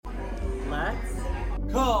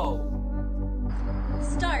Co.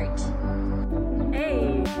 Start.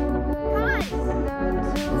 Hey.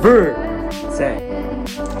 Ver. Say.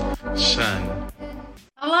 Shen.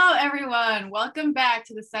 Hello, everyone. Welcome back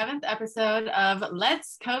to the 7th episode of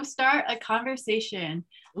Let's Co-Start a Conversation.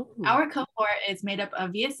 Ooh. Our cohort is made up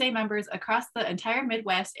of VSA members across the entire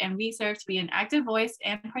Midwest, and we serve to be an active voice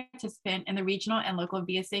and participant in the regional and local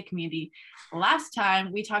VSA community. Last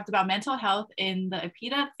time, we talked about mental health in the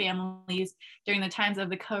APITA families during the times of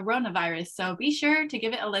the coronavirus, so be sure to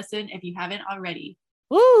give it a listen if you haven't already.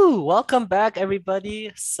 Woo! Welcome back,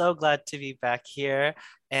 everybody. So glad to be back here.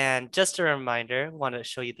 And just a reminder, I want to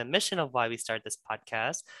show you the mission of why we started this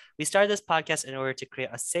podcast. We started this podcast in order to create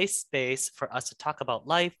a safe space for us to talk about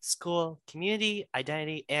life, school, community,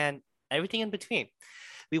 identity, and everything in between.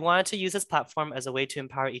 We wanted to use this platform as a way to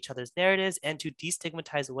empower each other's narratives and to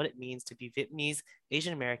destigmatize what it means to be Vietnamese,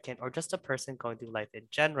 Asian American, or just a person going through life in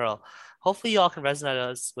general. Hopefully, you all can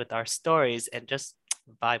resonate with our stories and just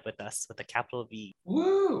vibe with us with a capital V.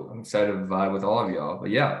 Woo! I'm excited to vibe with all of y'all. But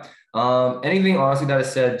yeah, anything honestly that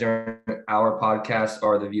is said during our podcast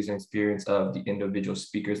are the views and experience of the individual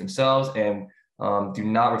speakers themselves and do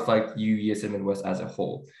not reflect UVSA Midwest as a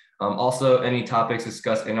whole. Also, any topics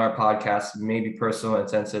discussed in our podcast may be personal and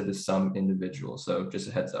sensitive to some individuals. So just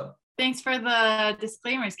a heads up. Thanks for the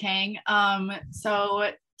disclaimers, Kang.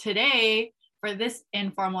 So today, for this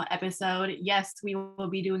informal episode, yes, we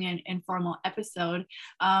will be doing an informal episode.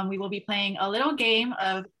 We will be playing a little game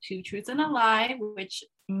of Two Truths and a Lie, which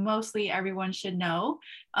mostly everyone should know.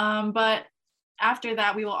 But after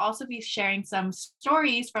that, we will also be sharing some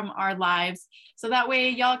stories from our lives. So that way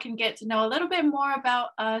y'all can get to know a little bit more about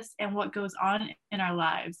us and what goes on in our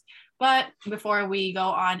lives. But before we go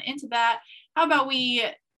on into that, how about we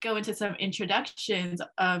go into some introductions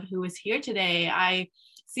of who is here today? I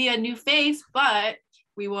see a new face, but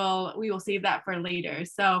we will save that for later.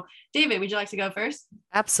 So David, would you like to go first?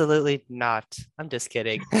 Absolutely not. I'm just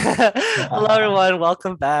kidding. Hello, everyone.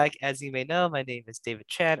 Welcome back. As you may know, my name is David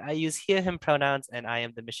Chan. I use he, him pronouns, and I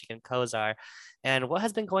am the Michigan Co-Czar. And what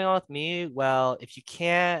has been going on with me? Well, if you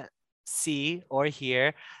can't see or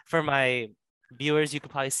hear, for my viewers, you can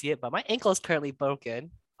probably see it, but my ankle is currently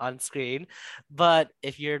broken on screen. But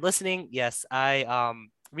if you're listening, yes, I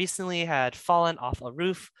recently had fallen off a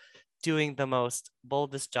roof doing the most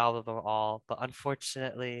boldest job of them all, but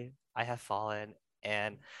unfortunately I have fallen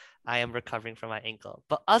and I am recovering from my ankle.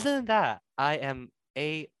 But other than that, I am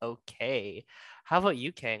a-okay. How about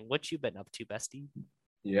you, Kang? What you been up to, bestie?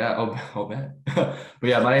 Yeah, oh man. But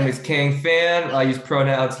yeah, my name is Kang Fan. I use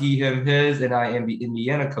pronouns he, him, his, and I am the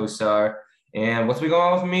Indiana Co-Star. And what's been going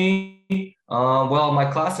on with me? Well, my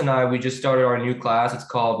class and I, we just started our new class. It's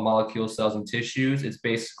called Molecule Cells and Tissues. It's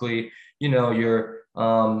basically, your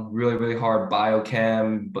really hard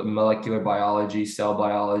biochem, but molecular biology, cell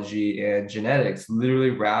biology, and genetics,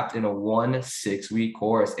 literally wrapped in a 1 6-week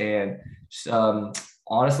course. And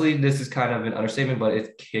honestly, this is kind of an understatement, but it's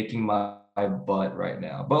kicking my butt right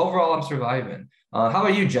now. But overall, I'm surviving. How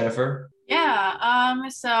about you, Jennifer? Yeah,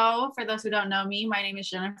 so for those who don't know me, my name is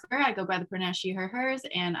Jennifer. I go by the pronoun she, her, hers,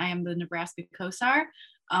 and I am the Nebraska Co-Star.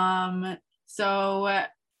 So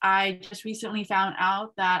I just recently found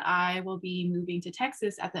out that I will be moving to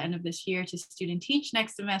Texas at the end of this year to student teach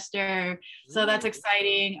next semester. So that's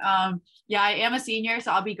exciting. Yeah, I am a senior,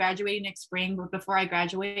 so I'll be graduating next spring. But before I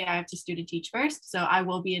graduate, I have to student teach first. So I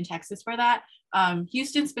will be in Texas for that.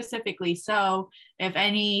 Houston specifically. So if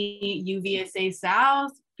any UVSA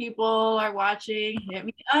South people are watching, hit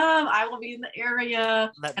me up. I will be in the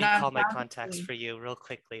area. Let me call my contacts for you real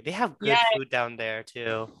quickly. They have good food down there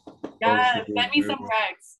too. Yeah, send me some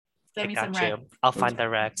recs. I'll find the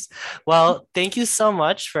recs. Well, thank you so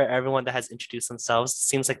much for everyone that has introduced themselves.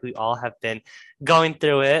 Seems like we all have been going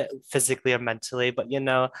through it physically or mentally, but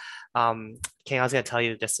King, I was gonna tell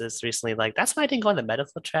you just as recently, like that's why I didn't go on the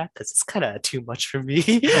medical track because it's kind of too much for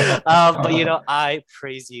me. But I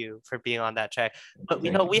praise you for being on that track. But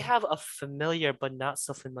we have a familiar but not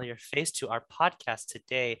so familiar face to our podcast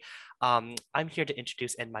today. I'm here to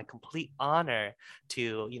introduce, and my complete honor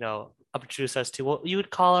to introduce us to what you would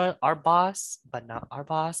call our boss, but not our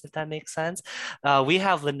boss, if that makes sense. We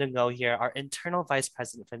have Linda Ngo here, our internal vice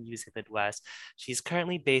president from UC Midwest. She's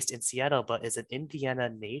currently based in Seattle, but is an Indiana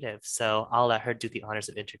native. So I'll let her do the honors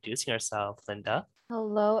of introducing herself. Linda.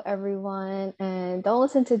 Hello, everyone. And don't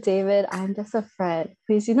listen to David. I'm just a friend.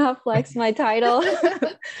 Please do not flex my title.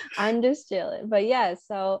 I'm just chilling. But yeah,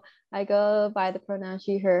 so I go by the pronoun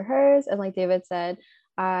she, her, hers. And like David said,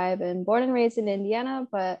 I've been born and raised in Indiana,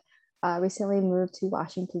 but recently moved to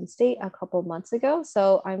Washington State a couple months ago.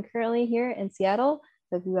 So I'm currently here in Seattle.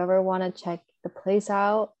 So if you ever want to check the place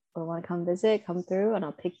out, or want to come visit, come through and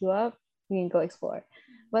I'll pick you up. You can go explore.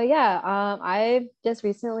 But yeah, I've just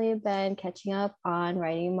recently been catching up on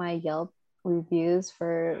writing my Yelp reviews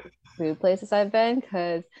for food places I've been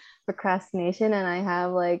because procrastination, and I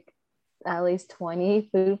have like at least 20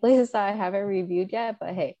 food places that I haven't reviewed yet.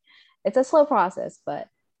 But hey, it's a slow process. But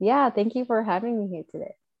yeah, thank you for having me here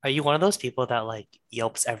today. Are you one of those people that like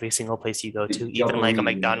Yelps every single place you go to, Yelp even like a review.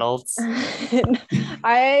 McDonald's?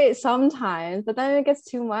 I sometimes, but then it gets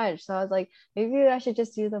too much. So I was like, maybe I should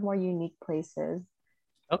just do the more unique places.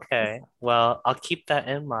 Okay, well, I'll keep that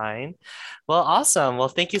in mind. Well, awesome. Well,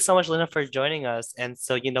 thank you so much, Linda, for joining us. And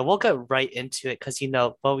so, we'll get right into it because,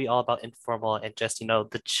 what we all about informal and just,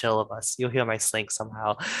 the chill of us. You'll hear my slang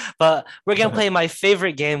somehow. But we're going to play my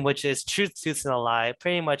favorite game, which is Truth, Truth, and a Lie.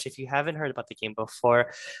 Pretty much, if you haven't heard about the game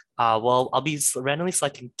before, I'll be randomly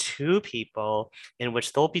selecting two people in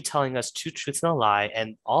which they'll be telling us two truths and a lie.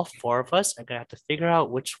 And all four of us are going to have to figure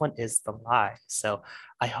out which one is the lie. So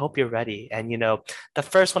I hope you're ready. And, the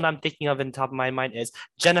first one I'm thinking of in the top of my mind is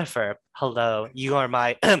Jennifer. Hello, you are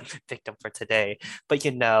my victim for today. But,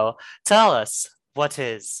 tell us, what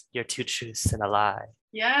is your two truths and a lie?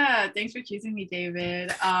 Yeah, thanks for choosing me,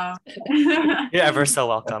 David. You're ever so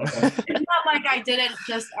welcome. It's not like I didn't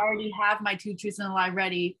just already have my two truths and a lie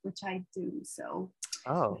ready, which I do. So,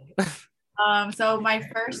 Oh. So my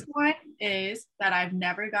first one is that I've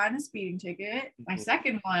never gotten a speeding ticket. My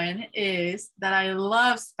second one is that I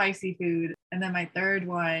love spicy food. And then my third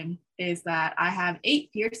one is that I have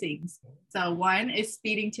 8 piercings. So 1 is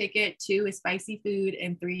speeding ticket, 2 is spicy food,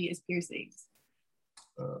 and 3 is piercings.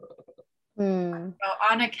 So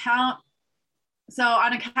on a count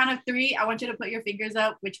of 3, I want you to put your fingers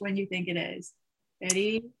up which one you think it is.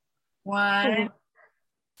 Ready? 1,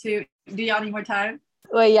 2. Do y'all need more time?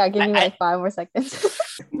 Wait, yeah, give me like 5 more seconds.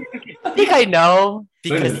 I think I know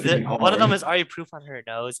because This is one of them hard. is already proof on her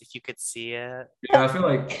nose if you could see it. Yeah, I feel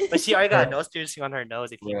like. But she already got a nose piercing on her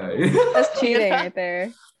nose if you Right. That's cheating right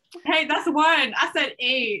there. Hey, that's 1. I said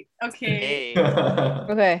 8. Okay. Hey,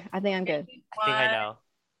 Okay, I think I'm good. I think I know.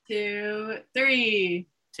 2, 3.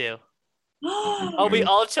 2. Oh, we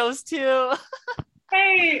all chose 2.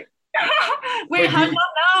 Hey. Wait, how do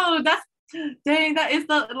y'all know? Dang, that is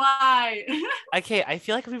the lie. Okay, I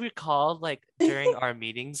feel like we recalled like during our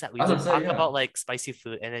meetings that we I was would gonna say, talk yeah. about like spicy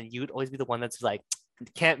food, and then you'd always be the one that's like,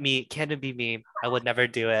 can't it be me? I would never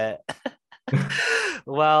do it.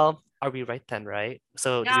 Well, are we right then, right?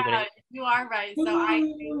 So Yeah, you are right. So I've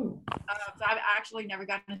actually never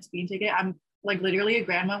gotten a speeding ticket. I'm like literally a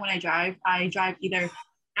grandma when I drive. I drive either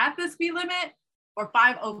at the speed limit or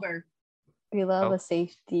 5 over. We love Oh. a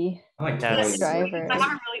safety I like Yes. 20. driver. I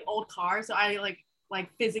have a really old car, so I like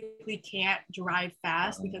physically can't drive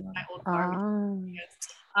fast because of my old car.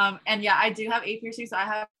 And yeah, I do have 8 piercings. So I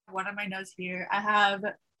have 1 on my nose here. I have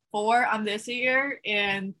 4 on this ear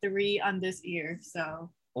and 3 on this ear.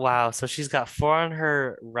 So Wow, so she's got 4 on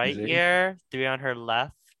her right Easy. ear, 3 on her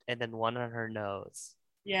left, and then 1 on her nose.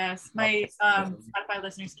 yes, my Spotify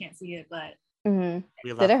listeners can't see it, but Mhm.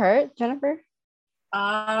 We love Did it hurt, Jennifer?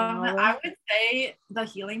 I would say the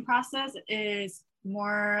healing process is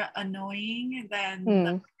more annoying than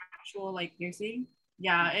the actual like piercing.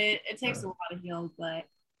 Yeah, it takes a while to heal, but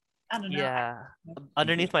I don't know. Yeah.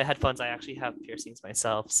 Underneath my headphones, I actually have piercings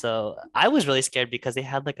myself. So I was really scared because they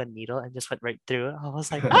had like a needle and just went right through it. I was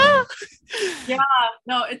like, ah! Yeah,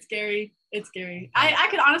 no, it's scary. It's scary. I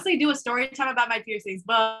could honestly do a story time about my piercings,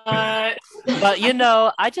 but But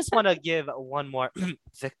I just want to give one more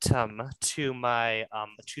victim to my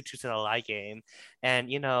two truths and a lie game. And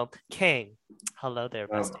King, hello there,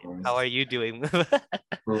 Of bestie. course. How are you doing?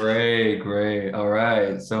 Great. All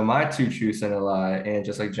right. So my 2 truths and a lie, and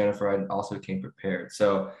just like Jennifer, I also came prepared.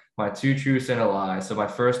 So my 2 truths and a lie. So my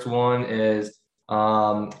first one is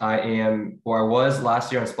I was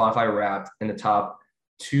last year on Spotify Wrapped in the top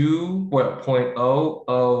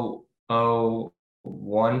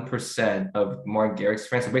 2.0001% of Martin Garrix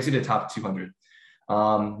fans. So basically the top 200.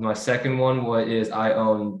 My second one is I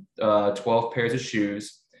own 12 pairs of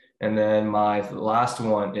shoes. And then my last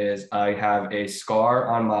one is I have a scar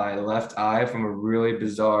on my left eye from a really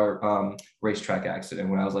bizarre racetrack accident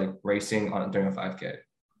when I was like racing during a 5K.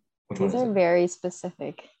 Which These one is are it? very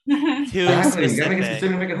specific. Too Exactly. You gotta make it specific.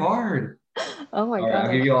 specific to make it hard. Oh my All right, I'll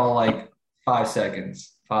god. give you all like 5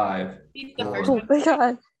 seconds. 5, the Four. first Oh one. my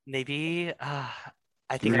god. Maybe I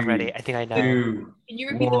think I'm 3, ready. I think I know. 2, Can you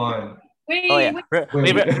repeat 1. Wait, Oh yeah. wait.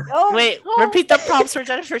 Wait, repeat the prompts for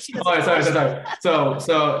Jennifer. She doesn't Sorry.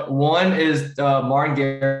 So 1 is Martin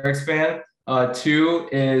Garrix fan. 2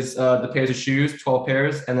 is the pairs of shoes, 12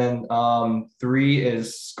 pairs, and then 3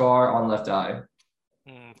 is scar on left eye.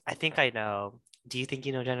 I think I know. Do you think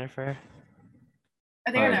you know, Jennifer?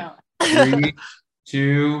 I think I know. 3,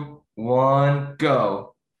 2, 1,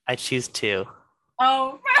 go. I choose 2.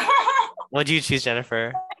 Oh, What do you choose,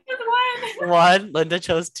 Jennifer? just one. 1. Linda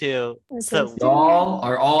chose 2. I So chose 2. Y'all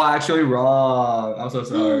are all actually wrong. I'm so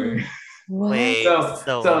sorry. What? wait,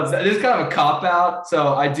 So this is kind of a cop out.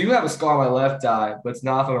 So I do have a scar on my left eye, but it's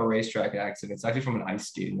not from a racetrack accident. It's actually from an ice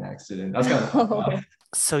skating accident. That's kind of a cop out.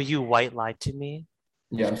 so you white lied to me?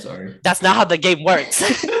 Yeah, I'm sorry. That's not how the game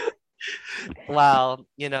works. Well,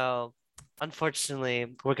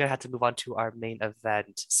 unfortunately, we're gonna have to move on to our main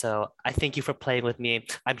event. So I thank you for playing with me.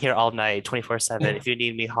 I'm here all night, 24/7. If you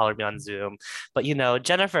need me, holler me on Zoom. But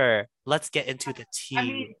Jennifer, let's get into the tea. I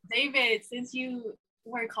mean, David, since you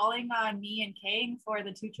were calling on me and Kang for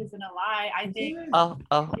the 2 truths and a lie, I think Oh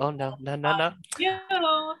no. you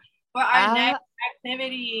for our next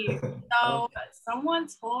activity. So someone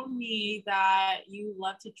told me that you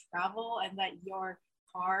love to travel and that your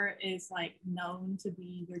car is like known to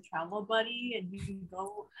be your travel buddy and you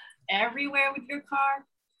go everywhere with your car.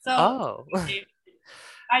 So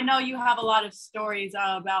I know you have a lot of stories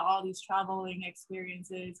about all these traveling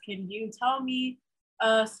experiences. Can you tell me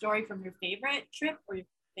a story from your favorite trip or your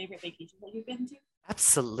favorite vacation that you've been to?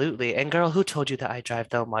 Absolutely. And girl, who told you that I drive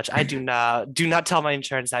so much? I do not tell my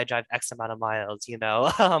insurance that I drive X amount of miles,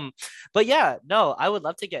 But yeah, no, I would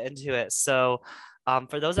love to get into it. So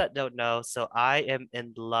for those that don't know, so I am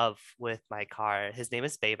in love with my car. His name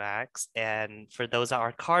is Baymax. And for those that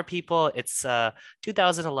are car people, it's a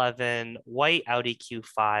 2011 white Audi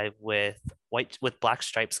Q5 with black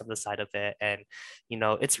stripes on the side of it. And,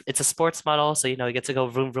 it's a sports model. So, you get to go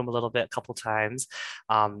vroom, vroom a little bit, a couple times.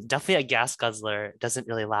 Definitely a gas guzzler. It doesn't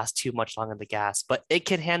really last too much long in the gas, but it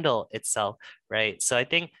can handle itself, right? So I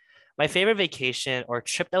think my favorite vacation or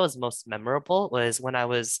trip that was most memorable was when I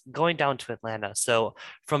was going down to Atlanta. So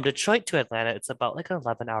from Detroit to Atlanta, it's about like an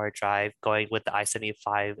 11-hour drive going with the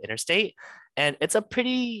I-75 interstate. And it's a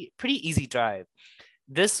pretty easy drive.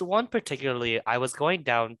 This one particularly, I was going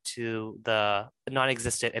down to the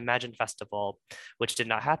non-existent Imagine Festival, which did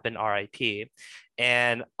not happen, RIP.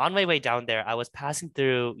 And on my way down there, I was passing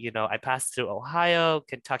through, I passed through Ohio,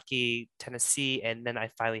 Kentucky, Tennessee, and then I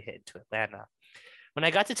finally hit into Atlanta. When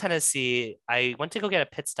I got to Tennessee, I went to go get a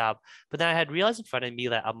pit stop, but then I had realized in front of me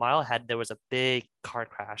that a mile ahead, there was a big car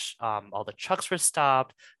crash. All the trucks were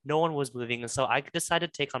stopped, no one was moving. And so I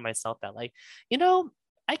decided to take on myself that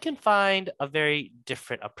I can find a very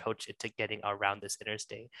different approach into getting around this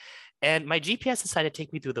interstate. And my GPS decided to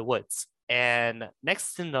take me through the woods. And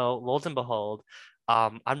next to know, lo and behold,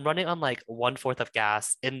 I'm running on like 1/4 of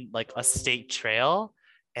gas in like a state trail.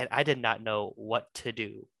 And I did not know what to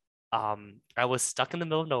do. I was stuck in the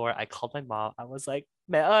middle of nowhere. I called my mom. I was like,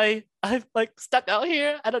 I'm like stuck out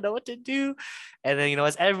here. I don't know what to do. And then,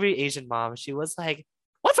 as every Asian mom, she was like,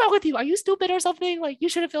 what's wrong with you? Are you stupid or something? Like, you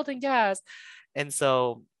should have filled in gas. And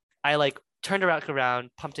so I like turned around,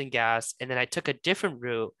 pumped in gas, and then I took a different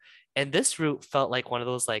route. And this route felt like one of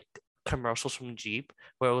those like commercials from Jeep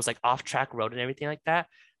where it was like off track road and everything like that.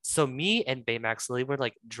 So me and Baymax Lily were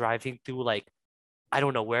like driving through like, I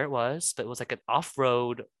don't know where it was, but it was like an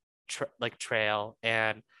off-road trail.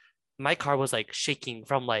 And my car was like shaking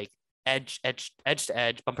from like edge to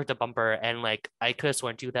edge, bumper to bumper, and like I could have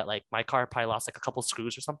sworn too that like my car probably lost like a couple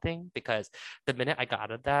screws or something, because the minute I got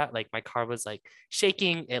out of that, like my car was like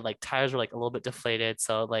shaking and like tires were like a little bit deflated.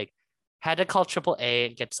 So like had to call AAA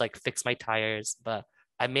and get to like fix my tires. But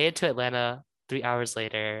I made it to Atlanta 3 hours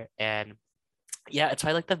later, and yeah, it's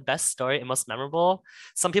probably like the best story and most memorable.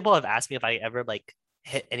 Some people have asked me if I ever like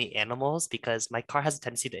hit any animals, because my car has a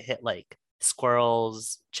tendency to hit like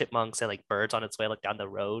squirrels, chipmunks, and like birds on its way like down the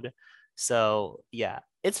road. So yeah,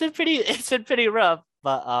 it's been pretty rough,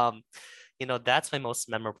 but that's my most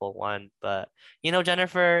memorable one. But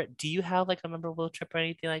Jennifer, do you have like a memorable trip or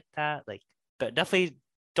anything like that? Like, but definitely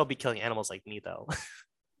don't be killing animals like me though.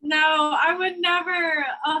 No, I would never.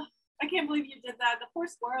 I can't believe you did that. The poor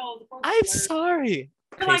squirrel. I'm sorry.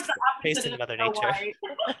 You're like the Praise opposite to of Mother Snow Nature.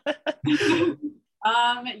 White.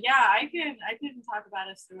 Yeah, I can talk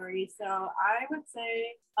about a story. So I would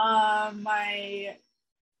say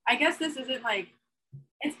I guess this isn't like,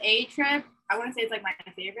 it's a trip. I wouldn't say it's like my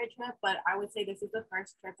favorite trip, but I would say this is the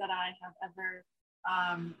first trip that I have ever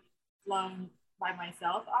flown by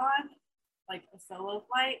myself on, like a solo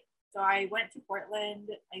flight. So I went to Portland,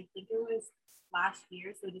 I think it was last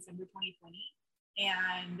year, so December 2020.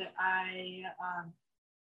 And I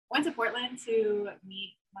went to Portland to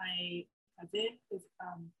meet my cousin, because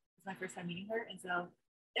it's my first time meeting her. And so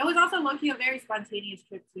it was also low-key a very spontaneous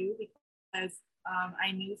trip too, because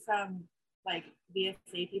I knew some like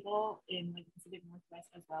VSA people in like the Pacific Northwest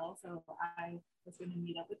as well. So I was going to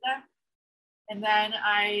meet up with them. And then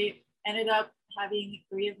I ended up having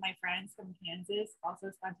 3 of my friends from Kansas also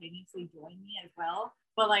spontaneously join me as well.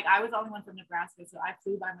 But like I was the only one from Nebraska, so I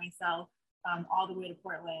flew by myself all the way to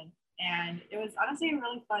Portland. And it was honestly a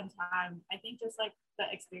really fun time. I think just like the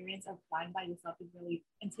experience of flying by yourself is really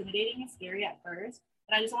intimidating and scary at first.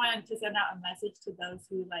 And I just wanted to send out a message to those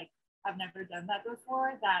who like have never done that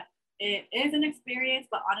before, that it is an experience,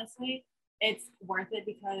 but honestly, it's worth it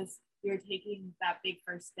because you're taking that big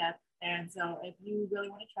first step. And so if you really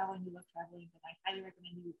want to travel and you love traveling, then I highly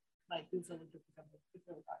recommend you like do solo trip or something. It's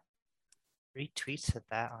really fun. Retweet to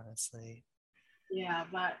that, honestly. Yeah,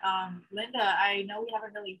 but Linda, I know we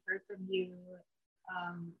haven't really heard from you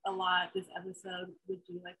a lot this episode. Would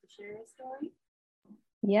you like to share a story?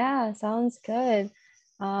 Yeah, sounds good.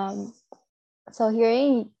 So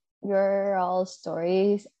hearing your all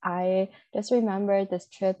stories, I just remembered this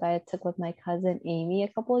trip I took with my cousin Amy a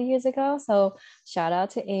couple of years ago. So shout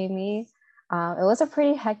out to Amy. It was a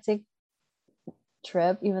pretty hectic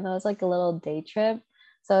trip, even though it's like a little day trip.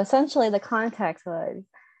 So essentially the context was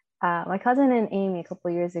my cousin and Amy a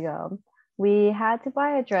couple of years ago, we had to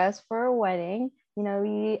buy a dress for a wedding. You know,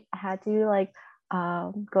 we had to like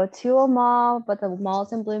go to a mall, but the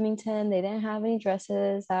malls in Bloomington, they didn't have any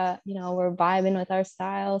dresses that, you know, were vibing with our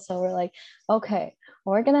style. So we're like, okay,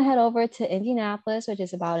 we're gonna head over to Indianapolis, which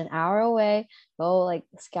is about an hour away, go like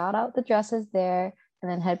scout out the dresses there,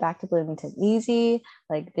 and then head back to Bloomington. Easy,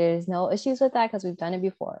 like there's no issues with that because we've done it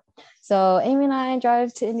before. So Amy and I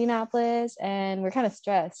drive to Indianapolis and we're kind of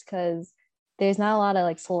stressed because there's not a lot of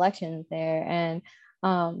like selections there. And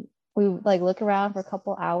we like look around for a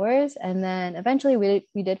couple hours and then eventually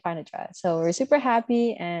we did find a dress. So we're super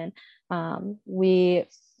happy and we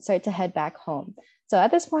start to head back home. So at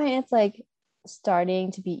this point, it's like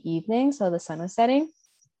starting to be evening. So the sun was setting.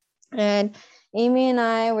 And Amy and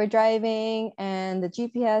I were driving and the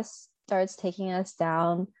GPS starts taking us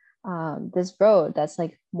down this road that's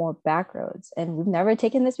like more back roads. And we've never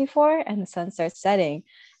taken this before. And the sun starts setting.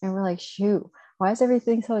 And we're like, shoot, why is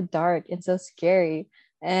everything so dark and so scary?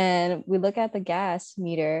 And we look at the gas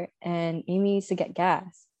meter and Amy needs to get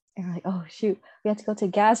gas. And we're like, oh, shoot, we have to go to a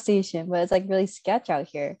gas station, but it's like really sketch out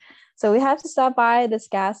here. So we have to stop by this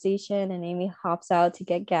gas station and Amy hops out to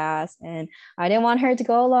get gas. And I didn't want her to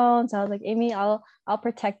go alone. So I was like, Amy, I'll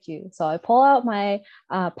protect you. So I pull out my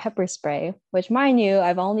pepper spray, which mind you,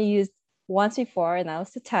 I've only used once before and that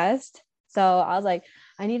was to test. So I was like,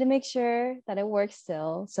 I need to make sure that it works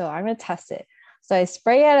still. So I'm going to test it. So I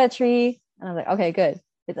spray at a tree and I was like, okay, good.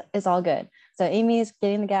 It's all good. So Amy's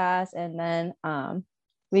getting the gas and then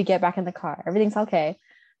we get back in the car. Everything's okay.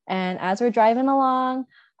 And as we're driving along,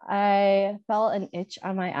 I felt an itch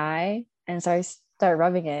on my eye and so I started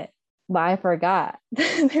rubbing it, but I forgot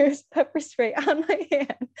there's pepper spray on my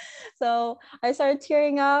hand. So I started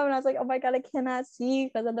tearing up and I was like, oh my God, I cannot see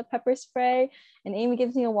because of the pepper spray. And Amy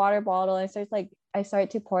gives me a water bottle and I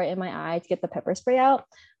start to pour it in my eye to get the pepper spray out.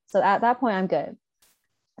 So at that point, I'm good.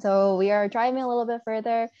 So we are driving a little bit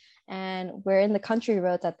further and we're in the country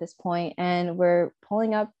roads at this point and we're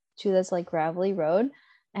pulling up to this like gravelly road.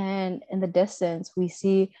 And in the distance, we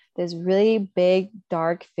see this really big,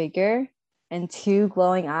 dark figure and 2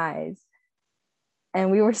 glowing eyes. And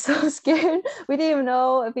we were so scared. We didn't even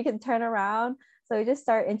know if we could turn around. So we just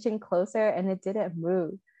start inching closer and it didn't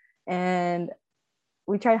move. And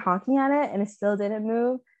we tried honking at it and it still didn't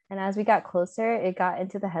move. And as we got closer, it got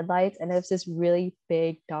into the headlights and it was this really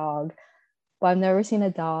big dog. But I've never seen a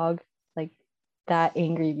dog like that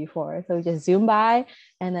angry before. So we just zoomed by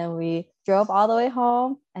and then we drove all the way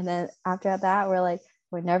home. And then after that, we're like,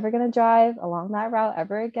 we're never going to drive along that route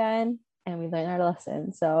ever again. And we learned our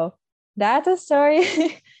lesson. So that's a story.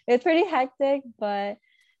 It's pretty hectic, but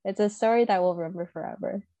it's a story that we'll remember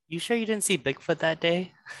forever. You sure you didn't see Bigfoot that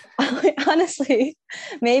day? Honestly,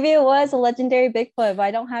 maybe it was a legendary Bigfoot, but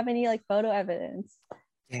I don't have any like photo evidence.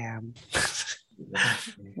 Damn.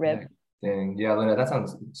 Rip. Dang. Yeah, Linda, that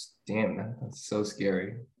sounds so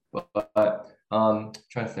scary. But trying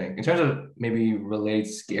to think in terms of maybe related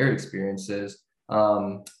scary experiences.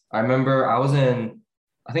 I remember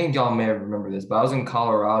I think y'all may have remembered this, but I was in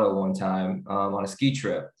Colorado one time on a ski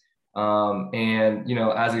trip. And you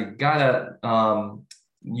know, as a guy that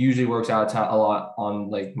usually works out of town a lot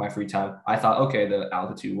on like my free time, I thought, okay, the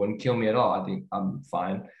altitude wouldn't kill me at all. I think I'm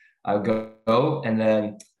fine. I would go and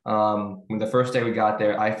then when the first day we got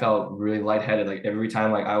there, I felt really lightheaded. Like every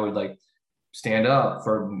time like I would like stand up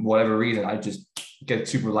for whatever reason, I just get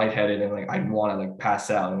super lightheaded and like I'd want to like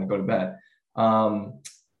pass out and go to bed.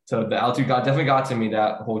 So the altitude definitely got to me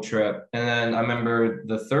that whole trip. And then I remember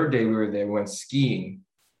the third day we were there, we went skiing.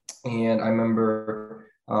 And I remember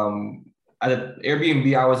at the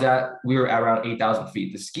Airbnb I was at, we were at around 8,000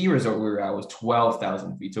 feet. The ski resort we were at was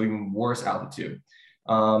 12,000 feet, so even worse altitude.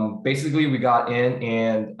 Basically, we got in,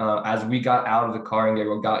 and as we got out of the car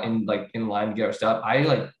and got in in line to get our stuff,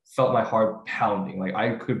 I felt my heart pounding. Like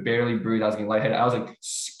I could barely breathe. I was getting lightheaded. I was like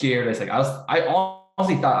scared. I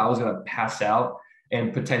honestly thought I was gonna pass out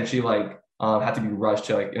and potentially have to be rushed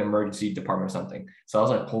to like an emergency department or something. So I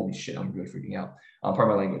was like, holy shit, I'm really freaking out. Pardon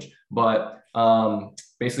my language. But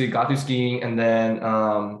basically got through skiing, and then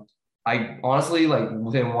I honestly,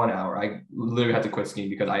 within 1 hour, I literally had to quit skiing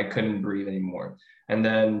because I couldn't breathe anymore. And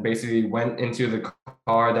then basically went into the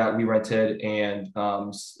car that we rented and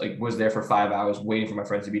was there for 5 hours waiting for my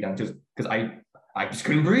friends to be done because I just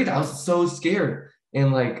couldn't breathe. I was so scared.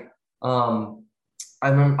 And I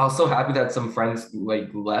remember I was so happy that some friends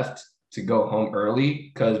left to go home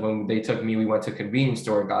early because when they took me, we went to a convenience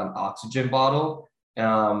store and got an oxygen bottle that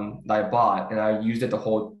I bought, and I used it the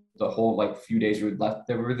whole few days we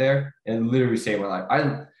were there, and it literally saved my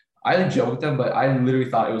life. I didn't joke with them, but I literally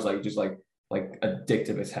thought it was just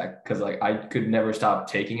addictive as heck because I could never stop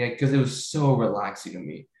taking it because it was so relaxing to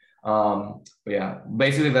me. But yeah,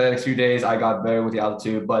 basically the next few days I got better with the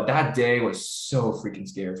altitude, but that day was so freaking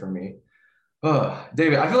scary for me.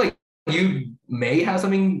 David, I feel like you may have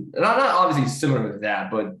something not obviously similar to that,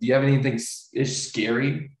 but do you have anything is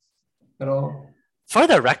scary at all? For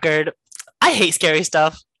the record, I hate scary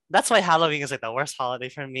stuff. That's why Halloween is the worst holiday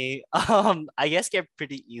for me. I get scared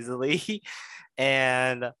pretty easily.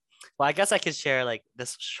 And well, I guess I could share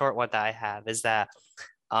this short one that I have is that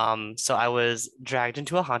so I was dragged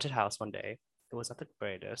into a haunted house one day. It was at the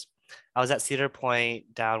greatest. I was at Cedar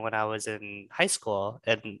Point down when I was in high school,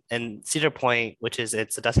 and in Cedar Point, which is in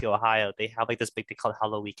Sandusky, Ohio, they have this big thing called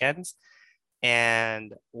Halloween Weekends.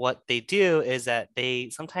 And what they do is that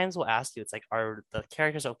they sometimes will ask you, it's are the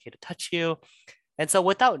characters okay to touch you? And so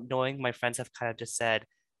without knowing, my friends have kind of just said,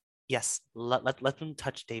 yes, let them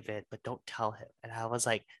touch David, but don't tell him. And I was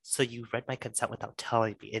like, so you read my consent without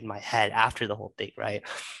telling me in my head after the whole thing, right?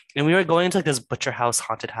 And we were going to this butcher house,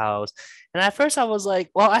 haunted house. And at first I was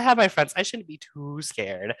like, well, I have my friends. I shouldn't be too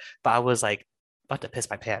scared. But I was about to piss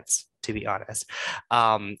my pants, to be honest.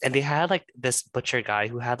 And they had this butcher guy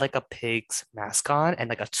who had a pig's mask on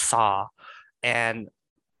and a saw. And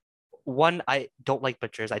one, I don't like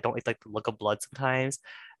butchers. I don't like the look of blood sometimes.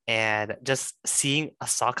 And just seeing a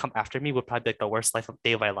saw come after me would probably be the worst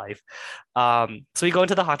day of my life. So we go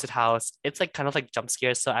into the haunted house. It's kind of jump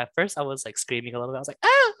scares. So at first I was screaming a little bit.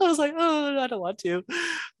 I was I was oh, I don't want to.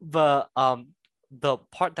 But the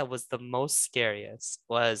part that was the most scariest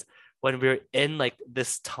was when we were in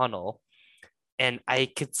this tunnel, and I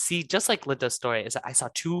could see, just like Linda's story, is that I saw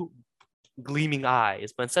two gleaming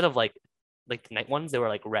eyes, but instead of the night ones, they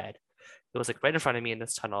were red. It was right in front of me in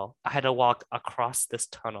this tunnel. I had to walk across this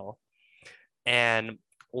tunnel. And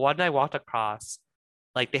when I walked across,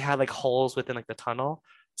 they had holes within the tunnel.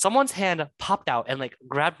 Someone's hand popped out and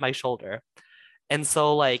grabbed my shoulder. And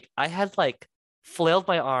so I had flailed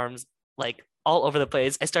my arms all over the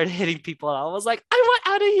place. I started hitting people and I was like, I want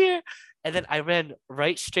out of here. And then I ran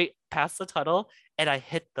right straight past the tunnel and I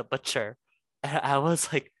hit the butcher. And I was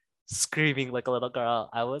screaming like a little girl.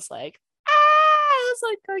 I was like,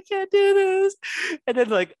 I can't do this. And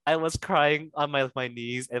then I was crying on my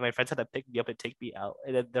knees, and my friends had to pick me up and take me out.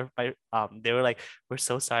 And then they were like, we're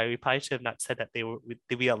so sorry. We probably should have not said that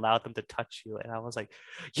we allowed them to touch you. And I was like,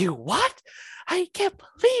 you what? I can't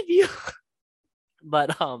believe you.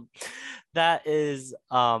 But that is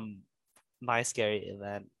my scary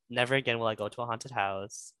event. Never again will I go to a haunted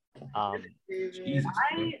house. I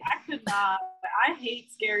could not. I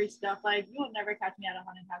hate scary stuff. You will never catch me at a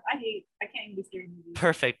haunted house. I can't even do scary movies.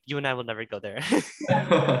 Perfect. You and I will never go there.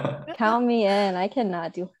 Count me in. I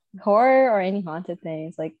cannot do horror or any haunted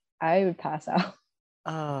things. I would pass out.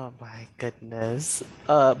 Oh my goodness.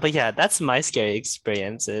 But yeah, that's my scary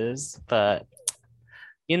experiences. But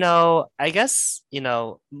I guess,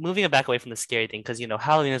 moving it back away from the scary thing, because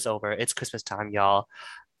Halloween is over. It's Christmas time, y'all.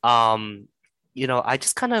 I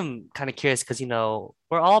just kind of curious because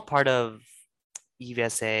we're all part of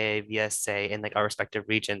UVSA, VSA in our respective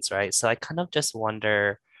regions, right? So I kind of just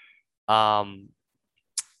wonder, how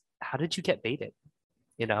did you get baited?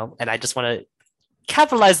 And I just want to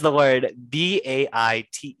capitalize the word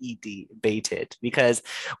BAITED, baited, because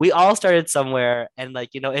we all started somewhere, and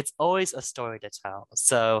it's always a story to tell.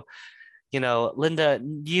 So, Linda,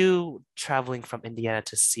 you traveling from Indiana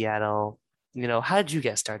to Seattle, how did you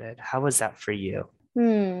get started? How was that for you?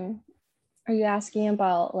 Are you asking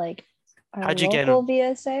about our How'd you get local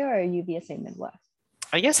VSA or UVSA Midwest?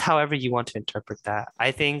 I guess however you want to interpret that.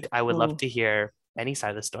 I think I would love Ooh. to hear any side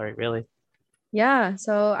of the story, really. Yeah,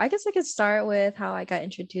 so I guess I could start with how I got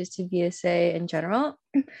introduced to VSA in general.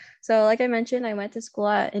 So, like I mentioned, I went to school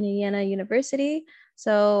at Indiana University.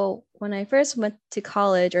 So, when I first went to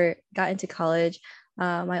college or got into college,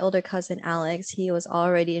 my older cousin Alex, he was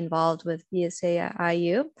already involved with VSA at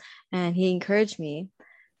IU, and he encouraged me,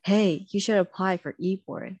 hey, you should apply for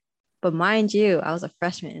eBoard. But mind you, I was a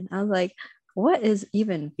freshman. I was like, what is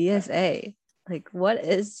even VSA? Like, what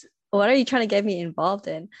are you trying to get me involved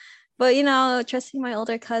in? But trusting my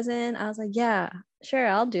older cousin, I was like, yeah, sure,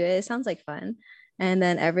 I'll do it. It sounds like fun. And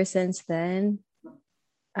then ever since then,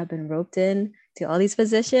 I've been roped in to all these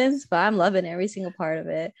positions, but I'm loving every single part of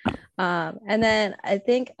it. And then I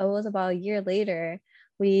think it was about a year later,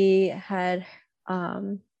 we had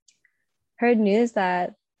heard news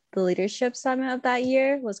that the leadership summit of that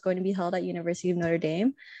year was going to be held at University of Notre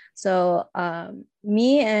Dame. So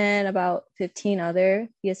me and about 15 other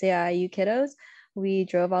VSAIU kiddos, we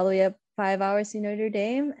drove all the way up 5 hours to Notre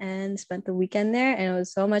Dame and spent the weekend there. And it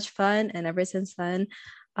was so much fun. And ever since then,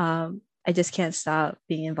 I just can't stop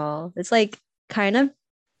being involved. It's like kind of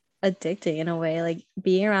addicting in a way, like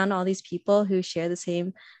being around all these people who share the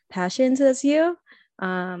same passions as you.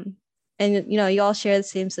 And you all share the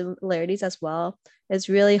same similarities as well. It's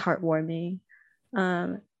really heartwarming.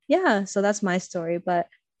 Yeah, so that's my story. But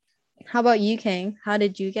how about you, Kang? How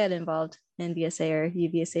did you get involved in VSA or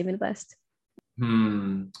UVSA Midwest?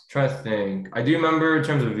 Trying to think. I do remember in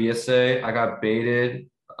terms of VSA, I got baited.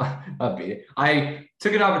 Not baited. I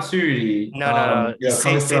took an opportunity. No.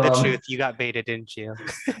 Say the from truth. You got baited, didn't you?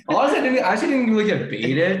 honestly, I actually didn't really get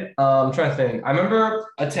baited. I'm trying to think. I remember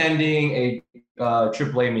attending a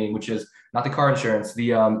AAA meeting, which is not the car insurance,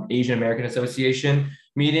 the Asian American Association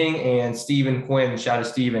meeting, and Stephen Quinn, shout out to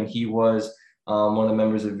Stephen, he was one of the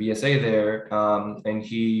members of VSA there, and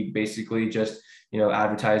he basically just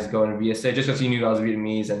advertised going to VSA just because he knew I was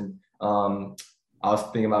Vietnamese, and I was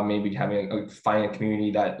thinking about maybe finding a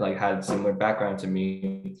community that like had similar background to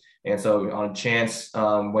me. And so on a chance,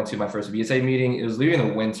 went to my first VSA meeting. It was leaving in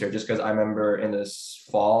the winter just because I remember in this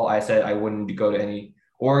fall, I said I wouldn't go to any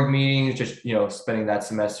org meetings, just, spending that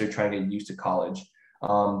semester trying to get used to college.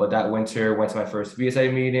 But that winter went to my first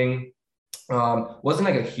VSA meeting. Wasn't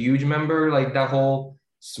like a huge member like that whole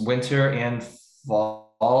winter and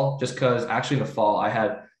fall, just because actually in the fall I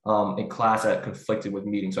had a class that conflicted with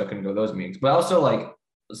meetings, so I couldn't go to those meetings. But also like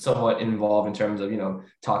somewhat involved in terms of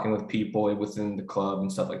talking with people within the club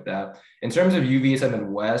and stuff like that. In terms of UVSA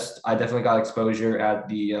Midwest, I definitely got exposure at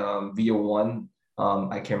the VO1.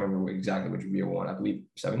 I can't remember exactly which VO1. I believe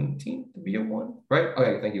 17th VO1, right?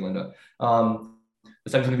 Okay, thank you, Linda. The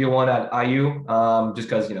 17th VO1 at IU, just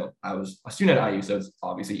because I was a student at IU, so it's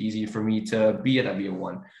obviously easy for me to be at that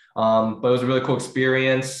VO1. But it was a really cool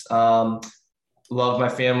experience. Loved my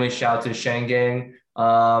family. Shout out to Shangang.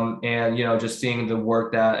 And just seeing the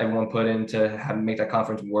work that everyone put in to make that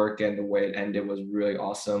conference work and the way it ended was really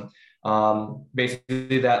awesome.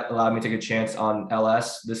 Basically that allowed me to take a chance on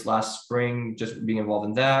LS this last spring, just being involved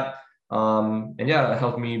in that. And yeah, it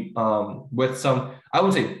helped me with some, I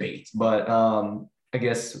wouldn't say bait, but I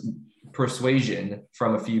guess persuasion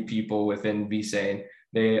from a few people within VSANE.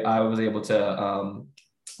 I was able to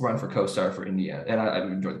run for co-star for Indiana, and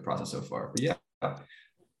I've enjoyed the process so far. But yeah.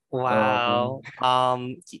 Wow.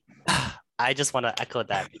 I just want to echo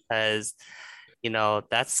that because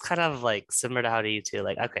that's kind of like similar to how do you too.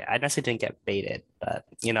 Like, okay, I necessarily didn't get baited, but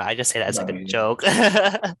I just say that as like a joke.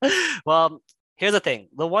 Well, here's the thing.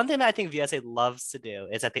 The one thing that I think VSA loves to do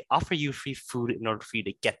is that they offer you free food in order for you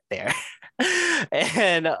to get there.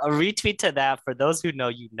 And a retweet to that for those who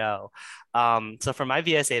know, So for my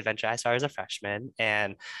VSA adventure, I started as a freshman,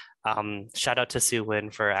 and shout out to Sue Win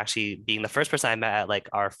for actually being the first person I met at like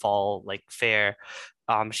our fall like fair.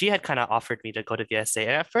 She had kind of offered me to go to VSA,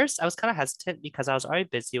 and at first I was kind of hesitant because I was already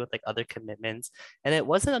busy with like other commitments. And it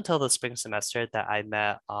wasn't until the spring semester that I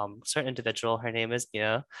met a certain individual. Her name is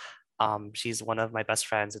Mia. She's one of my best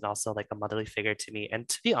friends and also like a motherly figure to me. And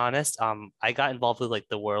to be honest, I got involved with like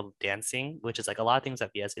the world of dancing, which is like a lot of things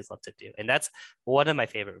that VSAs love to do. And that's one of my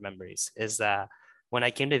favorite memories is that when I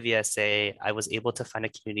came to VSA, I was able to find a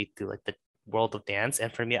community through like the world of dance.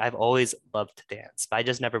 And for me, I've always loved to dance, but I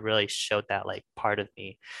just never really showed that like part of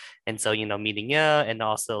me. And so, meeting you and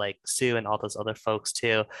also like Sue and all those other folks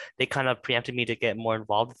too, they kind of preempted me to get more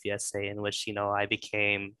involved with VSA, in which, I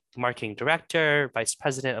became marketing director, vice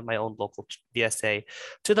president of my own local VSA,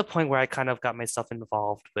 to the point where I kind of got myself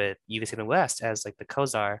involved with UVC Midwest as like the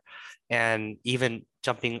co-czar, and even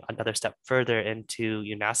jumping another step further into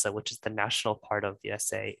UNASA, which is the national part of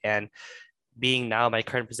VSA. And being now my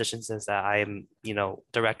current position is that I'm,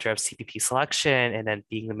 director of CPP selection, and then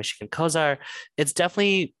being the Michigan co-czar, it's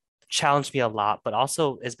definitely challenged me a lot, but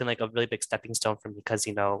also it's been like a really big stepping stone for me because,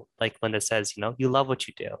 like Linda says, you love what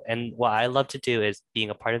you do. And what I love to do is being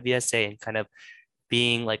a part of VSA and kind of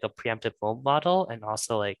being like a preemptive role model, and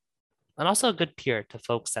also a good peer to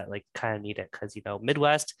folks that like kind of need it. Because,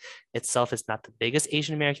 Midwest itself is not the biggest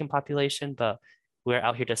Asian American population, but we're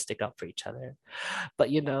out here to stick up for each other. But,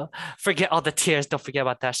 forget all the tears. Don't forget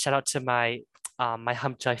about that. Shout out to my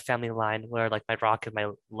Humjoy family line, where like my rock and my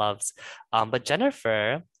loves. But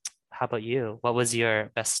Jennifer, how about you? What was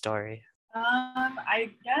your best story? I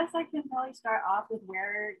guess I can probably start off with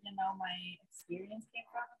where, my experience came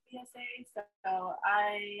from with BSA. So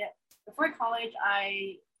before college,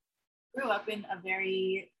 I grew up in a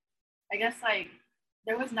very, I guess like,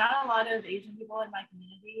 there was not a lot of Asian people in my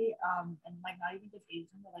community, and like not even just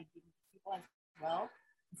Asian, but like people as well.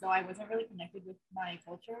 So I wasn't really connected with my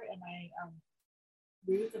culture and my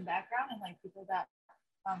roots and background, and like people that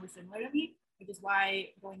were similar to me, which is why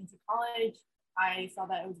going into college, I saw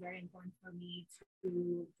that it was very important for me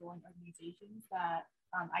to join organizations that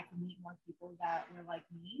I could meet more people that were like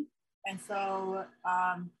me. And so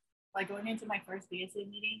like going into my first BSA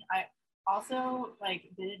meeting, I also like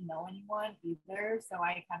didn't know anyone either. So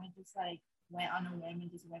I kind of just like went on a whim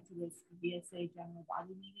and just went to this BSA general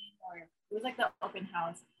body meeting, or it was like the open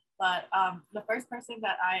house. But the first person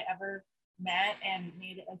that I ever met and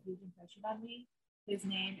made a huge impression on me, his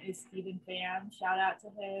name is Stephen Pham. Shout out to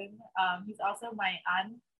him. He's also my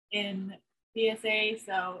aunt in BSA,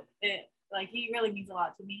 so he really means a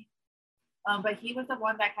lot to me. But he was the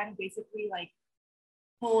one that kind of basically like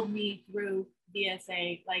pulled me through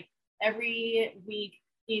BSA. Like every week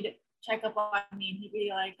he'd check up on me and he'd be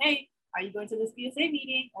like, "Hey, are you going to this BSA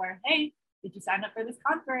meeting?" Or, "Hey, did you sign up for this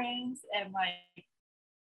conference?" And like,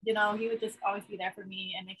 he would just always be there for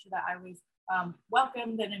me and make sure that I was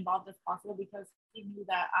welcomed and involved as possible, because he knew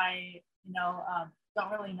that I,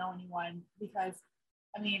 don't really know anyone. Because,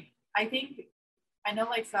 I know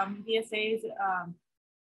like some BSAs,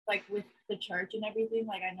 like with the church and everything,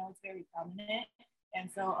 like I know it's very prominent. And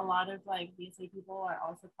so a lot of like BSA people are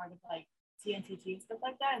also part of like TNTT and stuff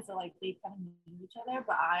like that. And so like they kind of knew each other,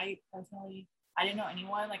 but I personally, I didn't know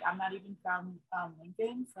anyone. Like I'm not even from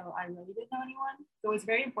Lincoln, so I really didn't know anyone. So it was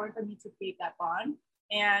very important for me to create that bond.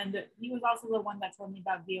 And he was also the one that told me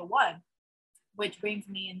about VO1, which brings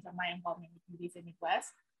me into my involvement with VSA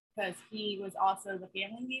Midwest, because he was also the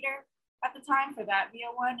family leader at the time for that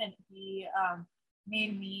VO1, and he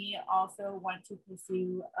made me also want to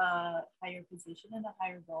pursue a higher position and a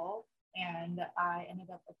higher role. And I ended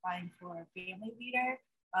up applying for a family leader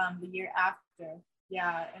the year after.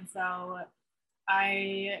 Yeah, and so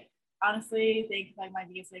I honestly think like my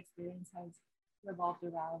VSA experience has revolved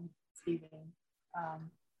around Stephen.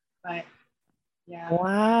 But yeah.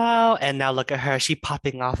 Wow. And now look at her. She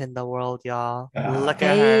popping off in the world, y'all. Look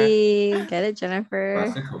at her. Hey, get it, Jennifer.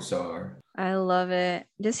 Classic co-czar. I love it.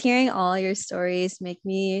 Just hearing all your stories make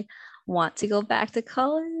me want to go back to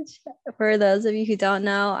college. For those of you who don't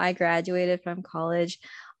know, I graduated from college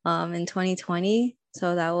in 2020.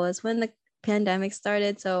 So that was when the pandemic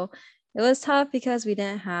started. So it was tough because we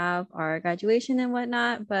didn't have our graduation and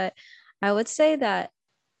whatnot. But I would say that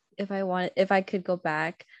if I could go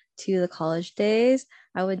back to the college days,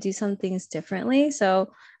 I would do some things differently.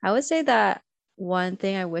 So I would say that one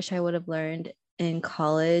thing I wish I would have learned in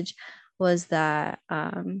college was that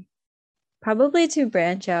probably to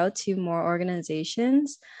branch out to more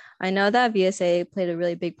organizations. I know that VSA played a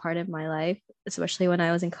really big part of my life, especially when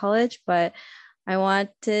I was in college, but I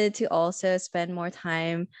wanted to also spend more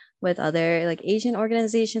time with other like Asian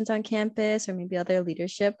organizations on campus, or maybe other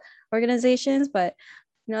leadership organizations. But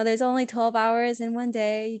there's only 12 hours in one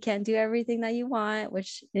day. You can't do everything that you want,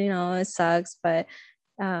 which, it sucks, but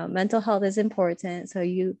mental health is important. So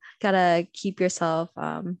you gotta keep yourself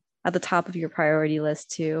at the top of your priority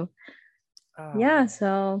list too. Yeah,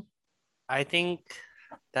 so I think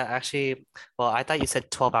that actually, well, I thought you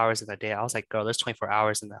said 12 hours in a day. I was like, girl, there's 24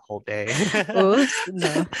 hours in that whole day. Oops,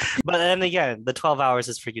 no. But then again, the 12 hours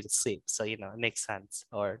is for you to sleep. So, it makes sense.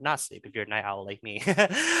 Or not sleep if you're a night owl like me.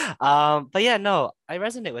 But yeah, no, I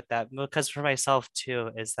resonate with that, because for myself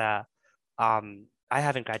too, is that I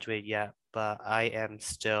haven't graduated yet, but I am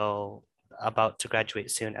still about to graduate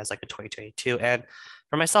soon as like a 2022. And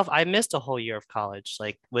for myself, I missed a whole year of college.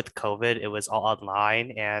 Like with COVID, it was all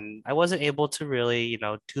online and I wasn't able to really,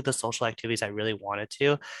 do the social activities I really wanted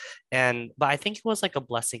to. But I think it was like a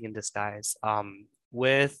blessing in disguise.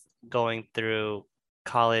 With going through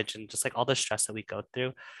college and just like all the stress that we go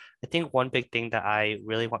through. I think one big thing that I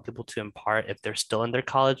really want people to impart if they're still in their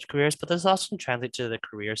college careers, but this also translates to their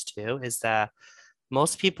careers too, is that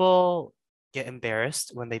most people get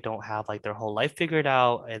embarrassed when they don't have like their whole life figured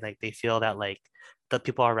out and like they feel that like the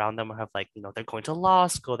people around them have like they're going to law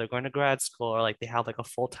school, they're going to grad school, or like they have like a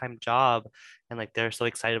full-time job and like they're so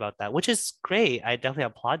excited about that, which is great. I definitely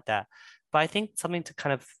applaud that. But I think something to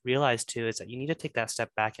kind of realize too is that you need to take that step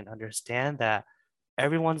back and understand that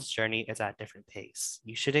everyone's journey is at a different pace.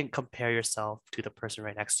 You shouldn't compare yourself to the person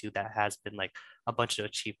right next to you that has been like a bunch of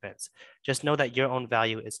achievements. Just know that your own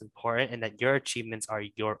value is important and that your achievements are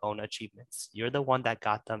your own achievements. You're the one that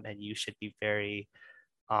got them and you should be very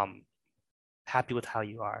happy with how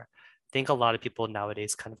you are. I think a lot of people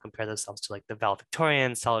nowadays kind of compare themselves to like the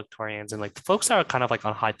valedictorians, salutatorians, and like the folks that are kind of like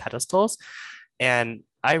on high pedestals. And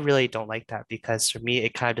I really don't like that because for me,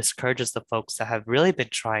 it kind of discourages the folks that have really been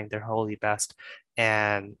trying their holy best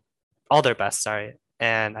and all their best, sorry.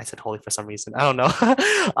 And I said holy for some reason. I don't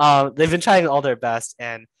know. They've been trying all their best.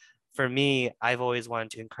 And for me, I've always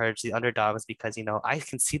wanted to encourage the underdogs because, I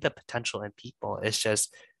can see the potential in people. It's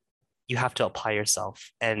just, you have to apply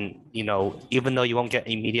yourself. And, even though you won't get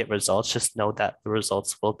immediate results, just know that the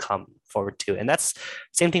results will come forward too. And that's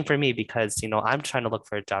same thing for me because, I'm trying to look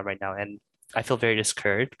for a job right now. And I feel very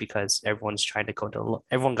discouraged because everyone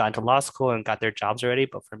got into law school and got their jobs already.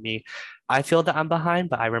 But for me, I feel that I'm behind,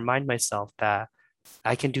 but I remind myself that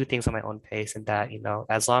I can do things on my own pace and that,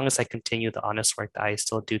 as long as I continue the honest work that I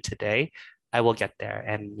still do today, I will get there.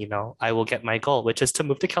 And, I will get my goal, which is to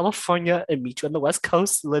move to California and meet you on the West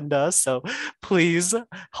Coast, Linda. So please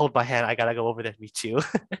hold my hand. I gotta go over there and meet you.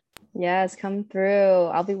 Yes, come through.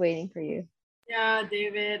 I'll be waiting for you. Yeah,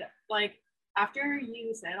 David, like after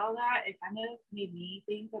you said all that, it kind of made me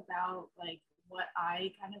think about like what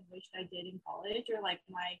I kind of wished I did in college, or like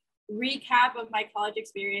my recap of my college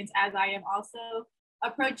experience as I am also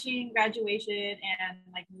approaching graduation and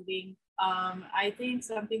like moving. I think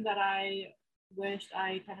something that I wished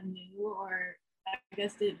I kind of knew, or I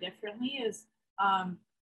guess did differently, is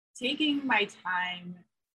taking my time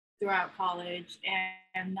throughout college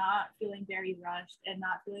and not feeling very rushed and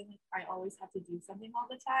not feeling like I always have to do something all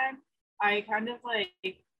the time. I kind of like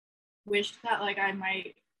wished that like I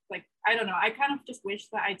might like, I don't know, I kind of just wish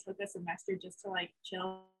that I took a semester just to like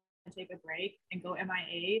chill and take a break and go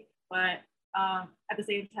MIA. But at the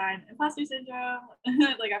same time, imposter syndrome,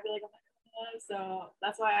 like I feel like I'm like, so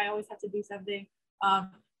that's why I always have to do something.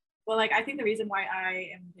 But like I think the reason why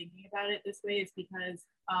I am thinking about it this way is because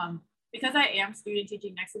I am student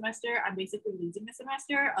teaching next semester, I'm basically losing a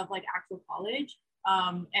semester of like actual college.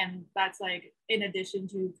 And that's like in addition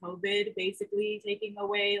to COVID basically taking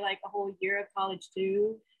away like a whole year of college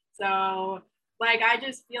too. So like I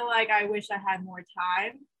just feel like I wish I had more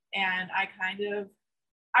time, and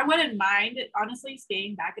I wouldn't mind honestly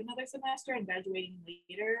staying back another semester and graduating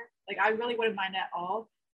later. Like I really wouldn't mind at all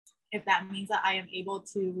if that means that I am able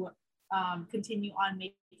to continue on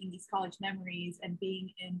making these college memories and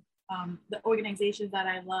being in the organizations that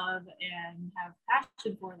I love and have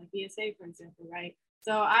passion for, like BSA, for example, right?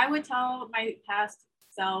 So I would tell my past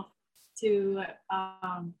self to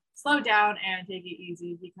slow down and take it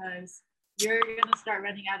easy, because you're gonna start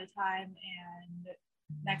running out of time, and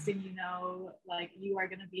next thing you know, like you are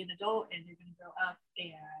gonna be an adult and you're gonna grow up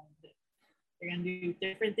and you're gonna do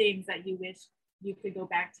different things that you wish you could go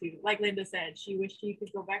back to. Like Linda said, she wished she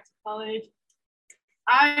could go back to college.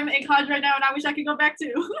 I'm in college right now and I wish I could go back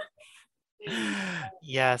too.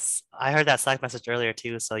 Yes, I heard that Slack message earlier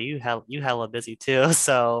too. So you hella busy too.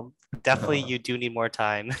 So definitely you do need more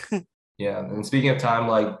time. Yeah, and speaking of time,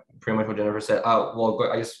 like pretty much what Jennifer said.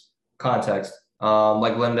 I guess context.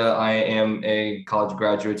 Like Linda, I am a college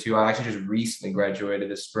graduate too. I actually just recently graduated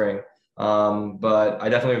this spring. But I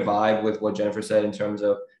definitely vibe with what Jennifer said in terms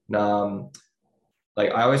of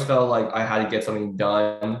like I always felt like I had to get something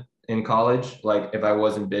done in college. Like if I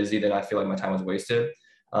wasn't busy, then I feel like my time was wasted.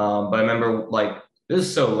 But I remember like this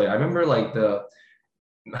is so late. I remember like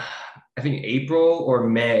I think April or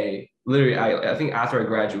May. Literally, I think after I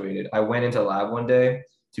graduated, I went into lab one day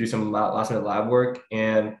to do some last minute lab work,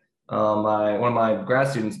 and one of my grad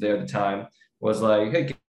students there at the time was like,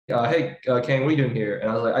 "Hey, Kang, what are you doing here?" And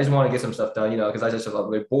I was like, "I just want to get some stuff done, because I just felt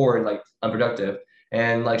really bored, like unproductive."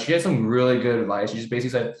 And like she had some really good advice. She just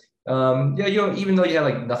basically said, yeah, even though you have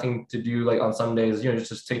like nothing to do like on some days,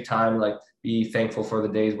 just take time, like be thankful for the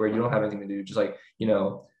days where you don't have anything to do. Just like,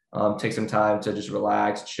 take some time to just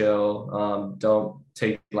relax, chill. Don't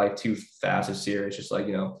take life too fast or serious. Just like,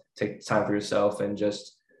 take time for yourself and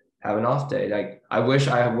just have an off day. Like I wish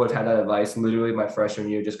I would have had that advice literally my freshman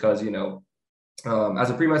year, just because, as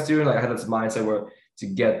a pre-med student, like I had this mindset where to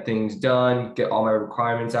get things done, get all my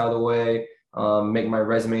requirements out of the way, make my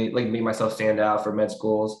resume, like make myself stand out for med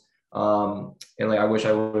schools. And like I wish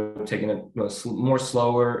I would have taken it more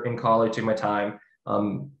slower in college, take my time.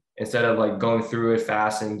 Instead of like going through it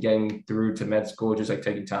fast and getting through to med school, just like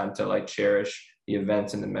taking time to like cherish the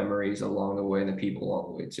events and the memories along the way and the people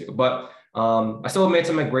along the way too. But I still made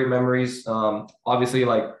some like great memories. Obviously,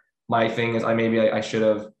 like my thing is I should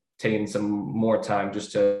have taken some more time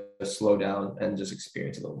just to slow down and just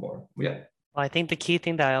experience a little more. Yeah. Well, I think the key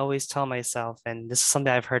thing that I always tell myself, and this is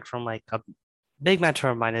something I've heard from like a big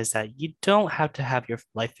mentor of mine, is that you don't have to have your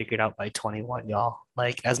life figured out by 21, y'all.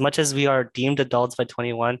 Like as much as we are deemed adults by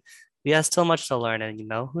 21, we have still much to learn, and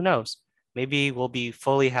who knows? Maybe we'll be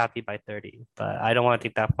fully happy by 30, but I don't want to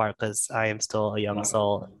think that far because I am still a young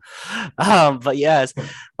soul. But yes,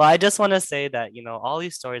 well, I just want to say that, all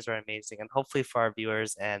these stories are amazing, and hopefully for our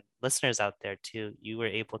viewers and listeners out there too, you were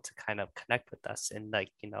able to kind of connect with us in like,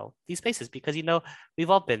 these spaces because, we've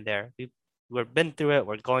all been there. We've been through it,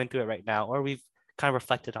 we're going through it right now, or we've kind of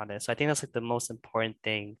reflected on it. So I think that's like the most important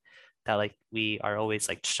thing that like we are always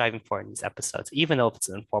like striving for in these episodes, even though if it's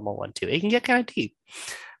an informal one too. It can get kind of deep.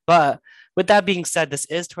 But with that being said, this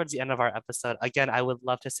is towards the end of our episode. Again, I would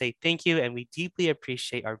love to say thank you, and we deeply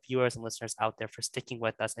appreciate our viewers and listeners out there for sticking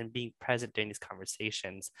with us and being present during these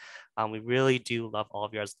conversations. We really do love all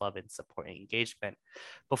of your love and support and engagement.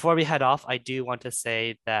 Before we head off, I do want to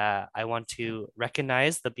say that I want to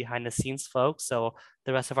recognize the behind the scenes folks. So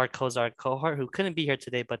the rest of our Kozar cohort who couldn't be here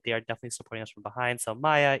today, but they are definitely supporting us from behind. So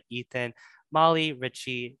Maya, Ethan, Molly,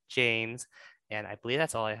 Richie, James, and I believe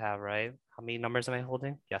that's all I have, right? How many numbers am I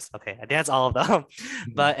holding? Yes, okay. I think that's all of them.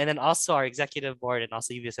 And then also our executive board and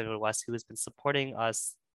also UVS West, who has been supporting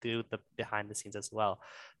us through the behind the scenes as well.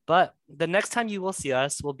 But the next time you will see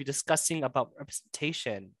us, we'll be discussing about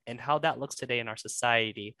representation and how that looks today in our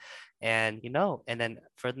society. And, and then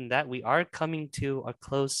further than that, we are coming to a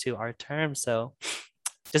close to our term. So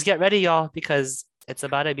just get ready, y'all, because it's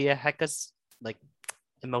about to be a heck of like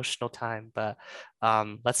emotional time. But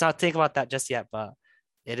let's not think about that just yet. But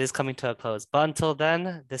it is coming to a close. But until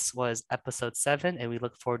then, this was episode 7, and we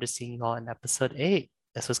look forward to seeing you all in episode 8.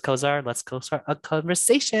 This was Kozar. Let's go start a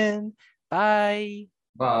conversation. Bye.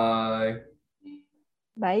 Bye.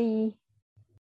 Bye.